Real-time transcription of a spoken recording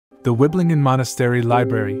The Wiblingen Monastery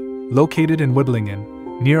Library, located in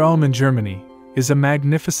Wiblingen, near Ulm, Germany, is a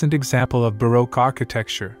magnificent example of Baroque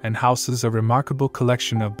architecture and houses a remarkable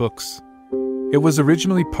collection of books. It was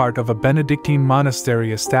originally part of a Benedictine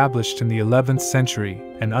monastery established in the 11th century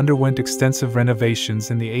and underwent extensive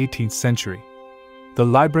renovations in the 18th century. The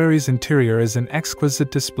library's interior is an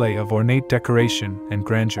exquisite display of ornate decoration and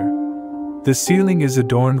grandeur. The ceiling is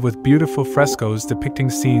adorned with beautiful frescoes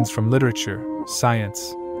depicting scenes from literature,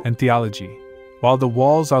 science, and theology, while the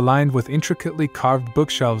walls are lined with intricately carved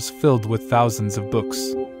bookshelves filled with thousands of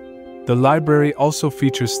books. The library also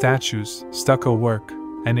features statues, stucco work,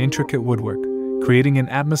 and intricate woodwork, creating an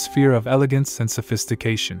atmosphere of elegance and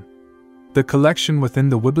sophistication. The collection within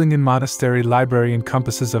the Wiblingen Monastery Library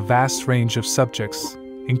encompasses a vast range of subjects,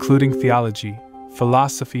 including theology,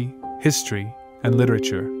 philosophy, history, and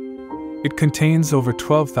literature. It contains over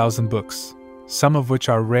 12,000 books, some of which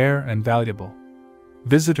are rare and valuable.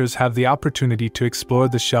 Visitors have the opportunity to explore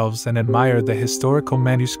the shelves and admire the historical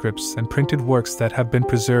manuscripts and printed works that have been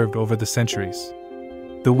preserved over the centuries.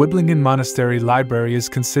 The Wiblingen Monastery Library is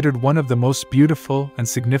considered one of the most beautiful and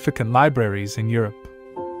significant libraries in Europe.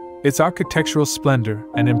 Its architectural splendor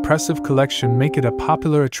and impressive collection make it a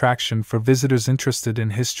popular attraction for visitors interested in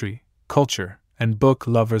history, culture, and book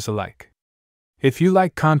lovers alike. If you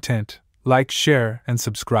like content, like, share, and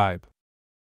subscribe.